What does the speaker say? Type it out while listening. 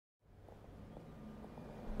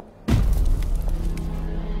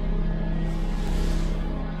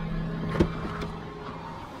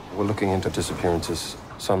We're looking into disappearances,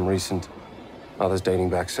 some recent, others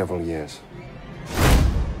dating back several years.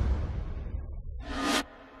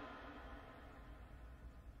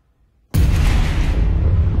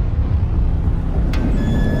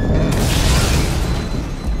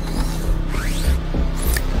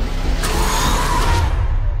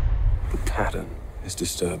 The pattern is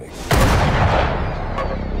disturbing.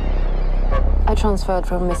 I transferred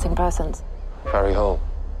from missing persons. Harry Hole.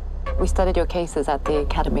 We studied your cases at the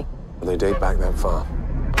academy. They date back that far.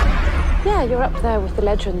 Yeah, you're up there with the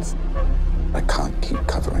legends. I can't keep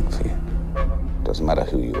covering for you. Doesn't matter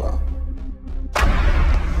who you are.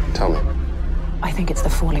 Tell me. I think it's the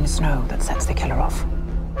falling snow that sets the killer off.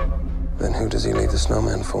 Then who does he leave the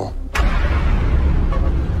snowman for?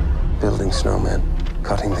 Building snowmen,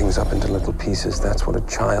 cutting things up into little pieces. That's what a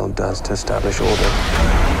child does to establish order.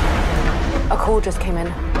 A call just came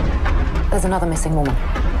in. There's another missing woman.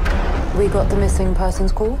 We got the missing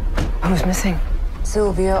persons call. Who's missing?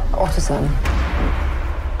 Sylvia Otterson.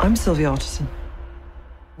 I'm Sylvia Otterson.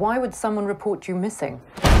 Why would someone report you missing?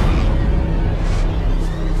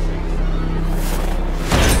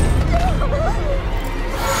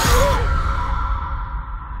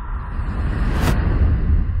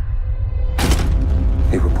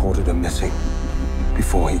 He reported her missing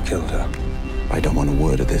before he killed her. I don't want a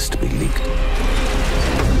word of this to be leaked.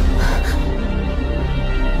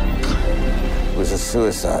 It was a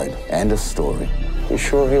suicide. End of story. You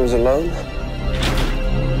sure he was alone?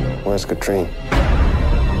 Where's Katrine?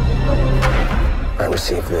 I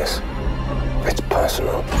received this. It's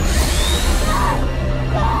personal.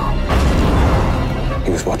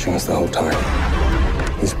 He was watching us the whole time.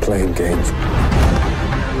 He's playing games.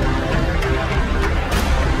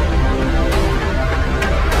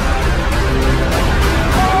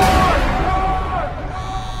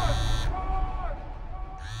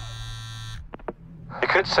 You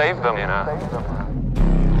could save them, you know.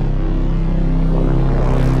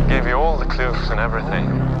 Gave you all the clues and everything.